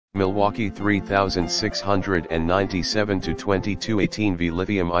Milwaukee 3697 to 22 18V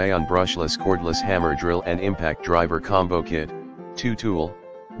Lithium-Ion Brushless Cordless Hammer Drill and Impact Driver Combo Kit, 2 tool,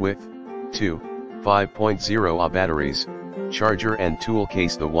 with 2 5.0Ah batteries, charger and tool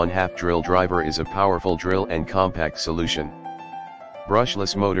case. The 1/2 drill driver is a powerful drill and compact solution.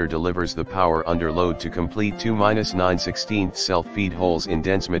 Brushless motor delivers the power under load to complete 2-9/16 self-feed holes in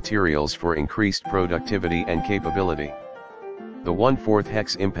dense materials for increased productivity and capability. The 1/4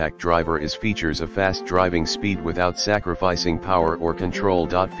 hex impact driver features a fast driving speed without sacrificing power or control.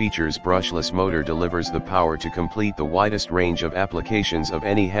 Features brushless motor delivers the power to complete the widest range of applications of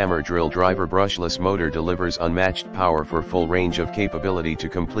any hammer drill driver. Brushless motor delivers unmatched power for full range of capability to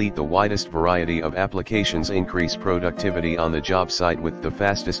complete the widest variety of applications. Increase productivity on the job site with the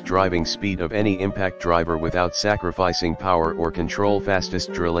fastest driving speed of any impact driver without sacrificing power or control.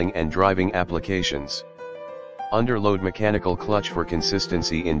 Fastest drilling and driving applications. Underload mechanical clutch for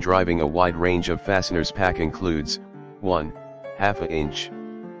consistency in driving. A wide range of fasteners. Pack includes 1/2 inch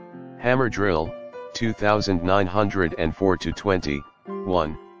hammer drill, 2904 to 20,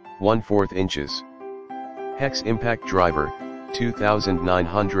 1/4 inches. Hex impact driver,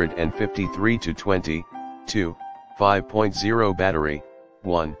 2953 to 20, 5.0 battery,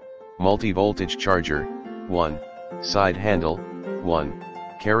 1 multi-voltage charger, 1 side handle, 1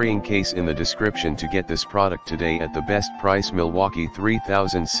 carrying case. In the description to get this product today at the best price. Milwaukee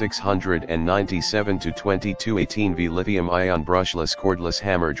 3697 to 22 18V Lithium-Ion Brushless Cordless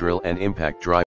Hammer Drill and Impact Driver.